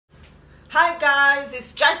Hi guys,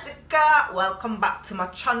 it's Jessica. Welcome back to my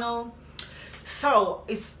channel. So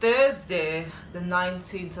it's Thursday the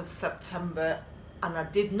 19th of September and I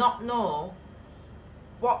did not know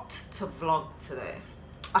what to vlog today.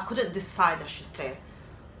 I couldn't decide, I should say,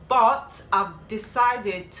 but I've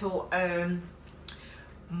decided to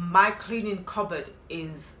my cleaning cupboard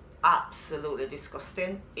is absolutely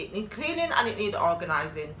disgusting. It needs cleaning and it needs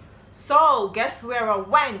organizing. So guess where I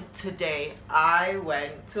went today? I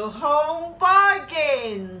went to Home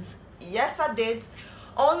Bargains. Yes, I did.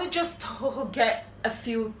 Only just to get a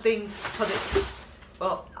few things for the,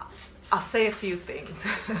 well, I'll say a few things.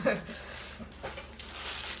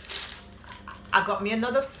 I got me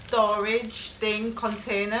another storage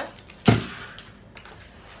container.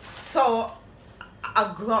 So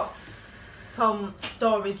I got some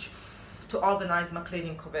storage to organize my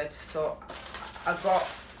cleaning cupboard. So I got,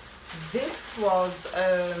 this was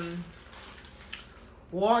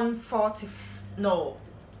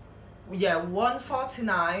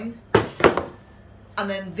 149, and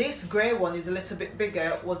then this gray one is a little bit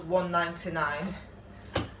bigger, was 199.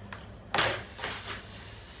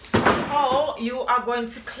 So you are going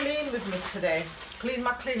to clean with me today, clean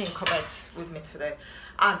my cleaning cupboard with me today,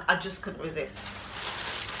 and I just couldn't resist.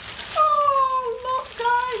 Oh look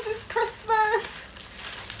guys, it's Christmas.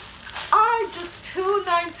 I just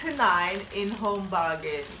 $2.99 in Home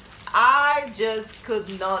Bargains. I just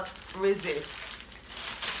could not resist.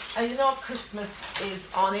 And you know Christmas is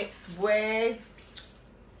on its way.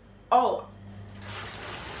 Oh,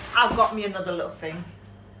 I got me another little thing.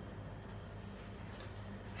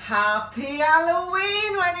 Happy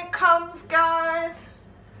Halloween when it comes, guys.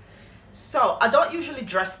 So I don't usually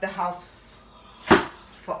dress the house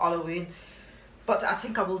for Halloween, but I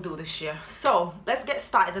think I will do this year. So let's get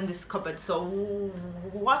started on this cupboard. So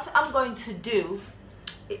what I'm going to do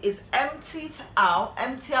is empty out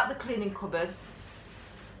the cleaning cupboard,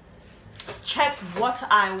 check what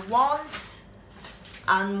I want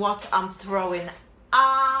and what I'm throwing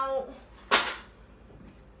out,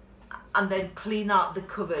 and then clean out the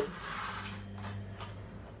cupboard.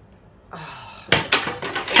 Oh,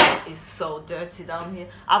 it is so dirty down here.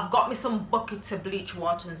 I've got me some buckets of bleach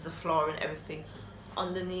water and the floor and everything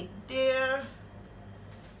underneath there.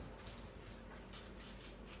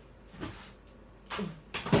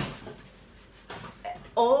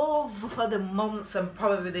 Over the months and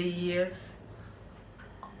probably the years,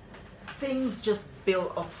 things just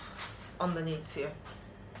build up underneath here.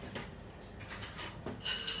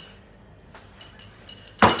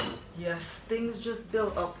 Yes, things just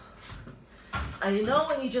build up. And you know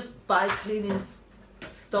when you just buy cleaning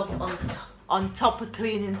stuff on top of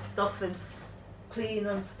cleaning stuff and clean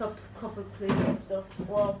on stuff, couple cleaning stuff?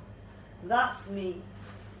 Well, that's me.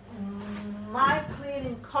 My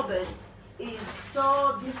cleaning cupboard is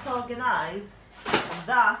so disorganized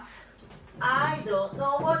that I don't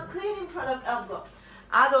know what cleaning product I've got.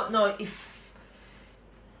 I don't know if,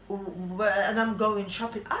 and I'm going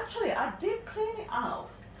shopping. Actually, I did clean it out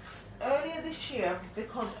earlier this year,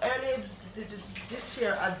 because earlier this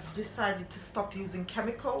year I decided to stop using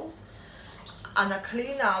chemicals, and I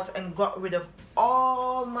cleaned out and got rid of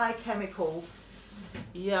all my chemicals.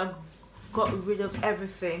 Yeah, got rid of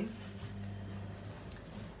everything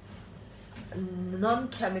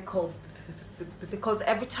non-chemical, because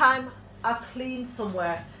every time I clean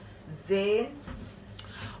somewhere, Zane,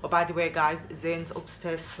 oh by the way guys, Zane's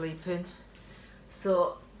upstairs sleeping,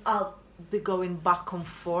 so I'll be going back and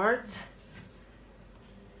forth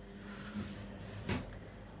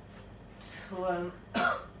to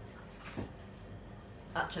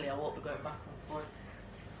actually I won't be going back and forth.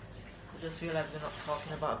 I just realized we're not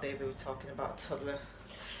talking about a baby, we're talking about a toddler.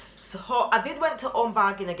 So I did went to Home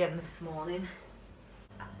Bargain again this morning.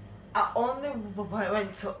 I only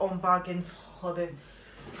went to Home Bargain for the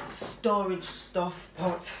storage stuff,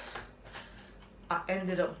 but I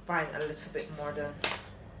ended up buying a little bit more than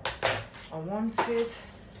I wanted.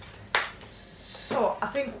 So I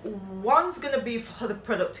think one's gonna be for the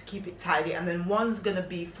product to keep it tidy, and then one's gonna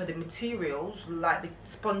be for the materials like the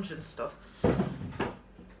sponge and stuff.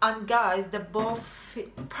 And guys, they both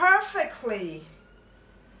fit perfectly.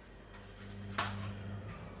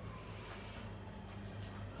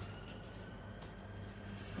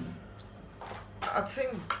 I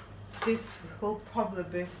think this will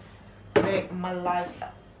probably make my life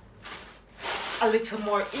a little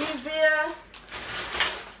more easier.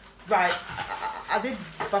 Right, I did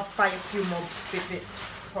buy a few more bits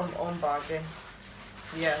from Home Bargain.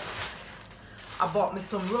 Yes, I bought me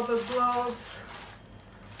some rubber gloves.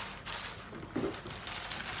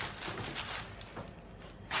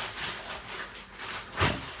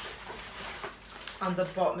 And I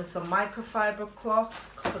bought me some microfiber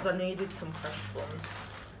cloth because I needed some fresh ones.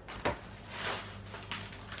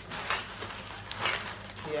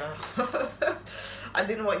 Yeah. I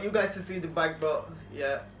didn't want you guys to see the bag, but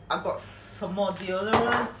yeah. I got some more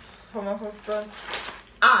deodorant from my husband.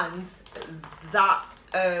 And that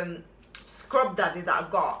scrub daddy that I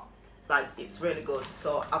got, like, it's really good.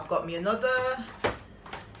 So I've got me another.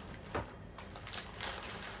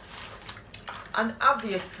 And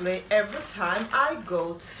obviously every time I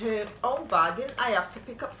go to Home Bargain, I have to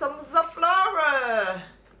pick up some Zaflora.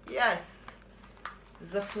 Yes,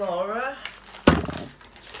 Zaflora.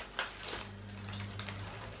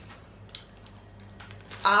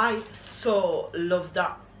 I so love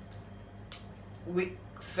that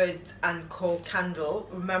Wickford and Co candle.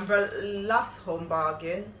 Remember last Home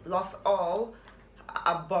Bargain, last all,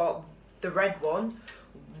 I bought the red one.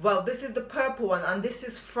 Well, this is the purple one, and this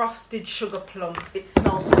is frosted sugar plum. It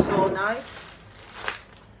smells so nice.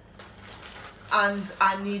 And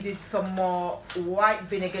I needed some more white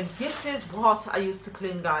vinegar. This is what I use to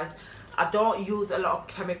clean, guys. I don't use a lot of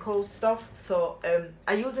chemical stuff, so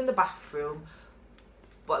I use in the bathroom,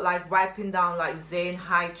 but like wiping down like Zane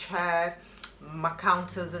high chair, my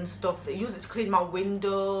counters and stuff. I use it to clean my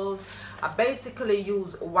windows. I basically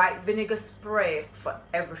use white vinegar spray for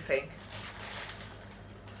everything.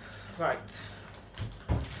 Right.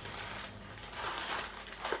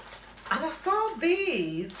 And I saw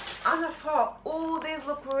these and I thought, oh, these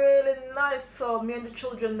look really nice. So me and the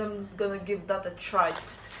children, them just gonna give that a try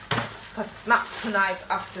for snack tonight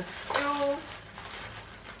after school.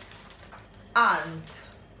 And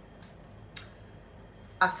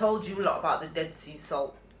I told you a lot about the Dead Sea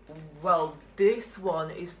salt. Well, this one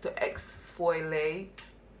is to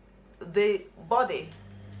exfoliate the body.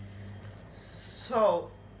 So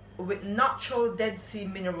with natural Dead Sea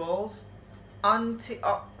minerals,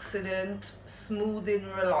 antioxidant, smoothing,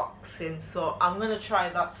 relaxing. So I'm gonna try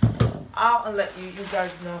that out and let you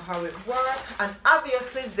guys know how it works. And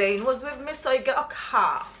obviously Zane was with me, so I get a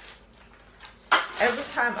car. Every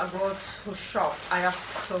time I go to shop, I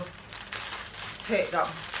have to take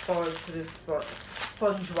that bowl to the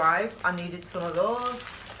sponge wipe. I needed some of those,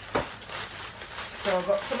 so I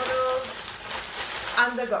got some of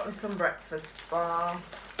those, and I got me some breakfast bar.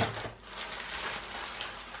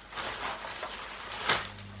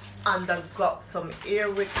 And I got some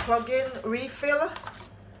earwig plug-in refill.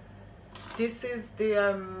 This is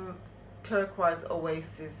the turquoise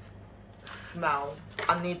oasis smell.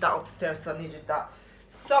 I need that upstairs, so I needed that.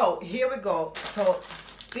 So here we go. So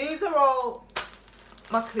these are all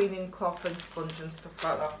my cleaning cloth and sponge and stuff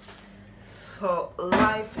like that. So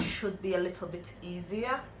life should be a little bit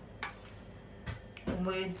easier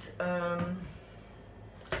with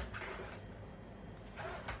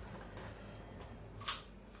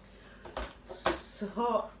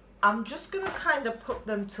so I'm just gonna kind of put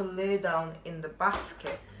them to lay down in the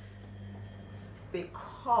basket,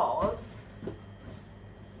 because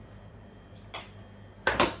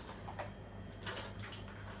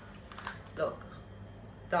look,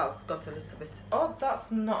 that's got a little bit, oh,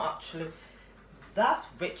 that's not actually, that's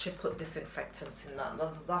Richard put disinfectant in that.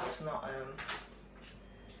 That's not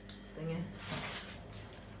thingy.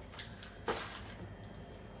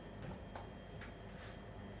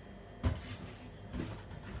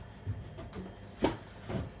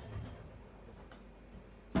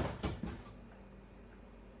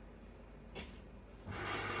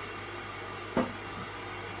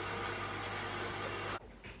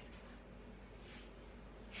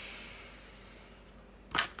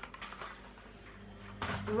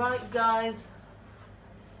 Right, guys,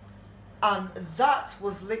 and that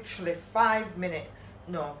was literally 5 minutes,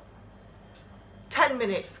 no, 10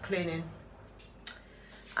 minutes cleaning.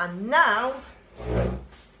 And now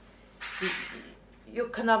you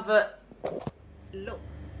can have a look.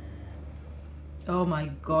 Oh my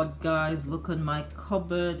god, guys, look at my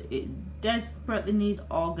cupboard. It desperately needs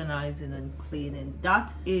organizing and cleaning.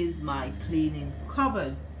 That is my cleaning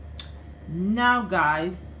cupboard. Now,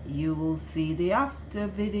 guys, you will see the after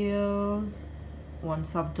videos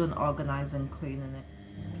once I've done organizing and cleaning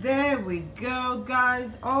it. There we go,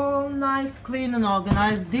 guys, all nice, clean and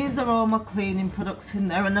organized. These are all my cleaning products in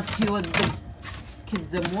there, and a few of the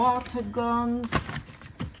kids and water guns,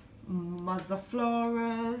 my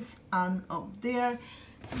Zafloras, and up there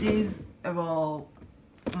these are all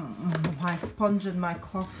my sponge and my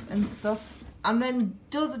cloth and stuff. And then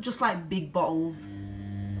those are just like big bottles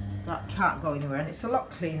that can't go anywhere, and it's a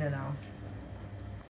lot cleaner now.